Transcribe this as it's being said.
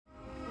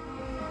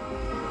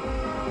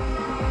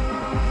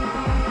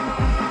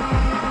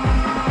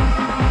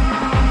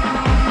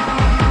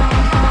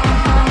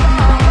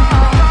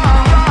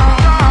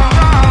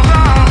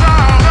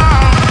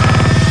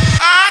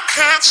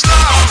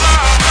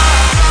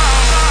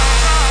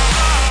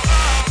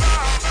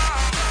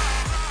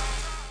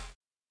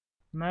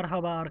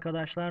Merhaba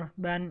arkadaşlar,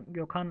 ben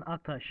Gökhan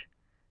Aktaş.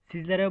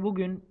 Sizlere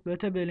bugün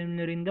Böte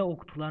bölümlerinde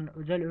okutulan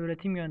Özel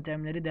Öğretim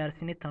Yöntemleri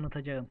dersini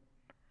tanıtacağım.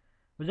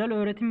 Özel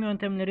Öğretim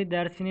Yöntemleri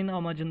dersinin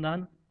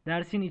amacından,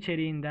 dersin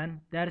içeriğinden,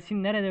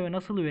 dersin nerede ve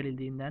nasıl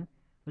verildiğinden,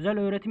 Özel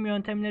Öğretim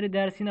Yöntemleri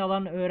dersini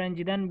alan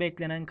öğrenciden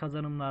beklenen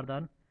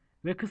kazanımlardan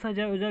ve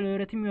kısaca Özel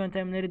Öğretim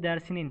Yöntemleri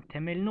dersinin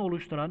temelini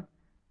oluşturan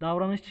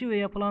davranışçı ve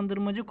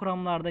yapılandırmacı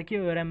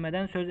kuramlardaki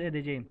öğrenmeden söz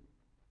edeceğim.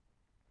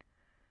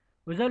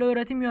 Özel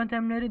öğretim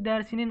yöntemleri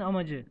dersinin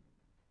amacı,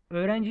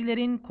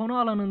 öğrencilerin konu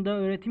alanında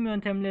öğretim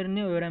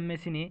yöntemlerini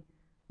öğrenmesini,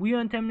 bu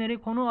yöntemleri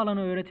konu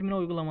alanı öğretimine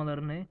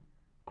uygulamalarını,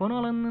 konu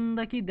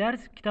alanındaki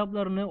ders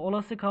kitaplarını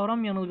olası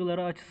kavram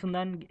yanılgıları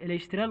açısından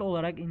eleştirel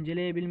olarak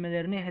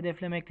inceleyebilmelerini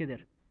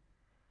hedeflemektedir.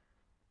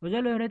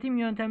 Özel öğretim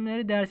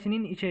yöntemleri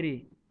dersinin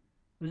içeriği,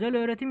 özel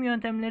öğretim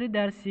yöntemleri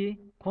dersi,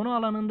 konu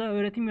alanında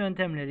öğretim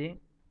yöntemleri,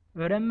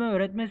 öğrenme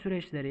öğretme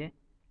süreçleri,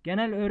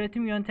 genel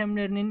öğretim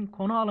yöntemlerinin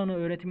konu alanı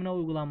öğretimine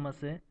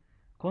uygulanması,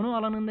 konu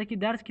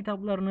alanındaki ders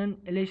kitaplarının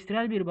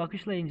eleştirel bir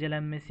bakışla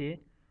incelenmesi,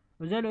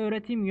 özel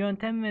öğretim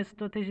yöntem ve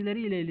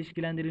stratejileri ile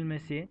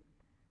ilişkilendirilmesi,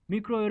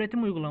 mikro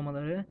öğretim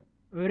uygulamaları,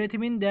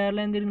 öğretimin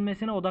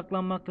değerlendirilmesine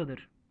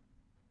odaklanmaktadır.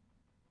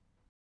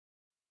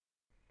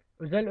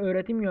 Özel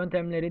öğretim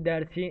yöntemleri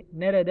dersi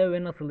nerede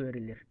ve nasıl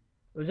verilir?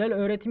 Özel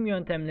öğretim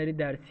yöntemleri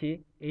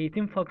dersi,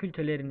 eğitim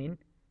fakültelerinin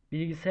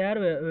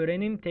Bilgisayar ve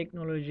Öğrenim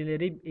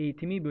Teknolojileri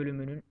Eğitimi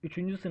bölümünün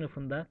 3.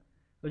 sınıfında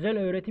Özel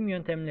Öğretim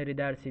Yöntemleri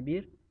Dersi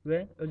 1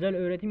 ve Özel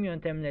Öğretim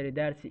Yöntemleri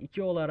Dersi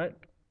 2 olarak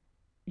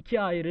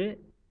 2 ayrı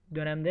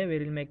dönemde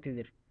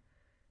verilmektedir.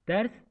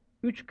 Ders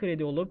 3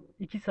 kredi olup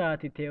 2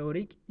 saati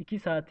teorik, 2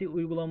 saati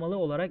uygulamalı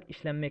olarak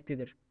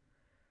işlenmektedir.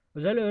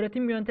 Özel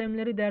Öğretim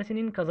Yöntemleri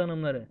dersinin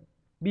kazanımları: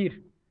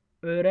 1.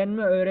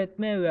 Öğrenme,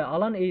 öğretme ve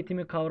alan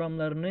eğitimi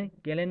kavramlarını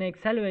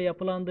geleneksel ve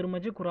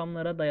yapılandırmacı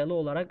kuramlara dayalı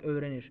olarak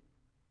öğrenir.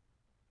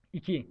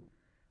 2.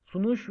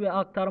 Sunuş ve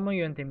aktarma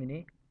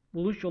yöntemini,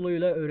 buluş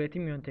yoluyla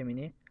öğretim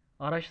yöntemini,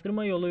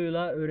 araştırma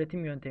yoluyla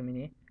öğretim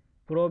yöntemini,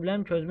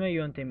 problem çözme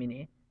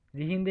yöntemini,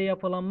 zihinde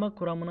yapılanma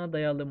kuramına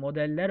dayalı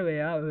modeller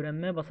veya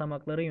öğrenme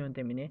basamakları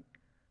yöntemini,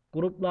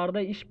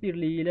 gruplarda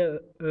işbirliği ile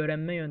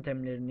öğrenme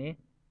yöntemlerini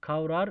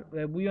kavrar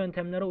ve bu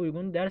yöntemlere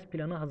uygun ders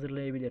planı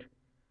hazırlayabilir.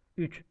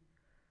 3.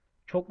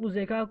 Çoklu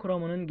zeka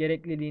kuramının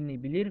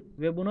gerekliliğini bilir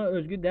ve buna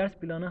özgü ders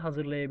planı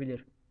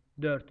hazırlayabilir.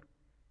 4.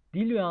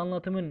 Dil ve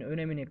anlatımın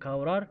önemini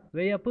kavrar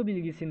ve yapı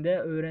bilgisinde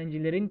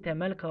öğrencilerin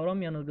temel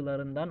kavram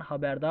yanılgılarından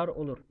haberdar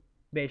olur.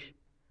 5.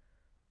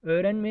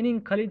 Öğrenmenin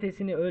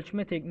kalitesini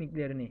ölçme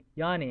tekniklerini,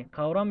 yani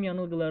kavram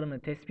yanılgılarını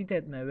tespit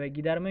etme ve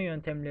giderme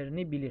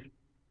yöntemlerini bilir.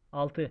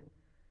 6.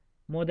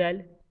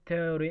 Model,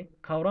 teori,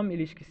 kavram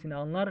ilişkisini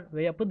anlar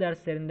ve yapı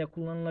derslerinde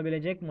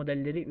kullanılabilecek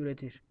modelleri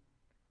üretir.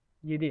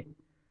 7.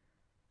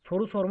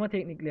 Soru sorma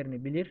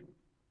tekniklerini bilir.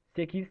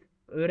 8.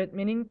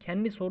 Öğretmenin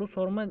kendi soru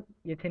sorma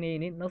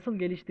yeteneğini nasıl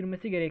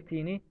geliştirmesi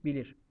gerektiğini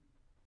bilir.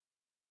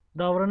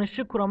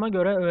 Davranışçı kurama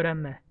göre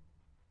öğrenme.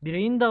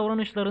 Bireyin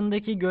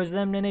davranışlarındaki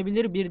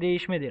gözlemlenebilir bir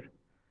değişmedir.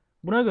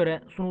 Buna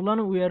göre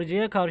sunulan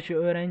uyarıcıya karşı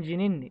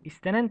öğrencinin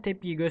istenen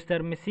tepkiyi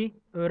göstermesi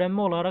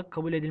öğrenme olarak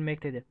kabul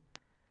edilmektedir.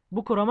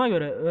 Bu kurama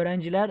göre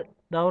öğrenciler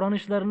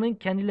davranışlarını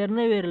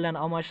kendilerine verilen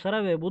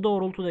amaçlara ve bu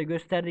doğrultuda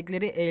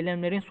gösterdikleri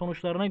eylemlerin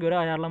sonuçlarına göre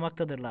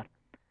ayarlamaktadırlar.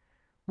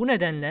 Bu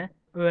nedenle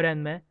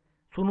öğrenme,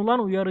 sunulan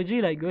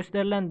uyarıcıyla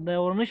gösterilen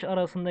davranış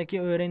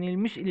arasındaki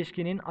öğrenilmiş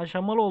ilişkinin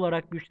aşamalı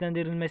olarak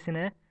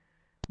güçlendirilmesine,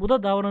 bu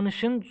da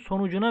davranışın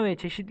sonucuna ve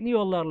çeşitli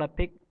yollarla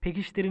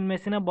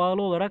pekiştirilmesine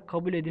bağlı olarak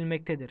kabul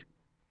edilmektedir.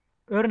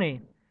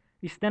 Örneğin,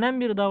 istenen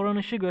bir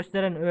davranışı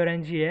gösteren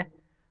öğrenciye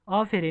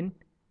 "aferin",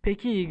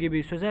 "peki iyi"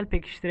 gibi sözel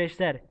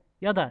pekiştireçler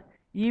ya da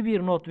iyi bir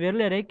not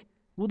verilerek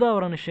bu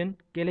davranışın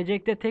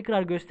gelecekte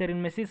tekrar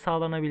gösterilmesi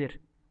sağlanabilir.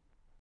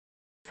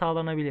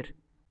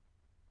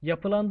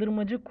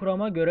 Yapılandırmacı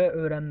kurama göre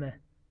öğrenme.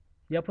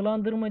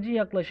 Yapılandırmacı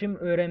yaklaşım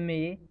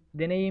öğrenmeyi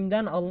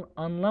deneyimden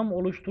anlam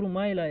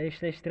oluşturmayla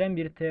eşleştiren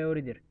bir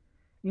teoridir.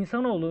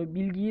 İnsanoğlu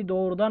bilgiyi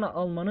doğrudan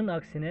almanın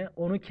aksine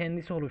onu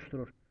kendisi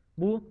oluşturur.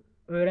 Bu,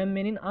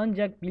 öğrenmenin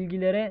ancak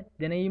bilgilere,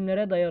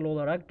 deneyimlere dayalı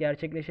olarak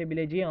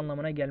gerçekleşebileceği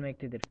anlamına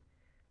gelmektedir.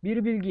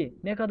 Bir bilgi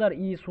ne kadar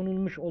iyi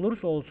sunulmuş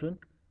olursa olsun,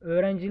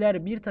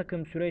 öğrenciler bir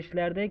takım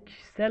süreçlerde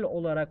kişisel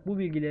olarak bu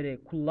bilgileri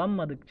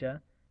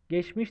kullanmadıkça,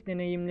 geçmiş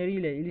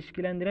deneyimleriyle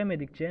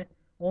ilişkilendiremedikçe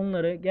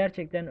onları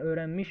gerçekten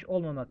öğrenmiş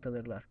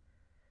olmamaktadırlar.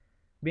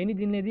 Beni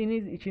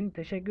dinlediğiniz için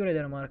teşekkür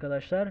ederim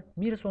arkadaşlar.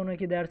 Bir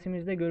sonraki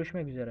dersimizde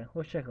görüşmek üzere.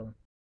 Hoşça kalın.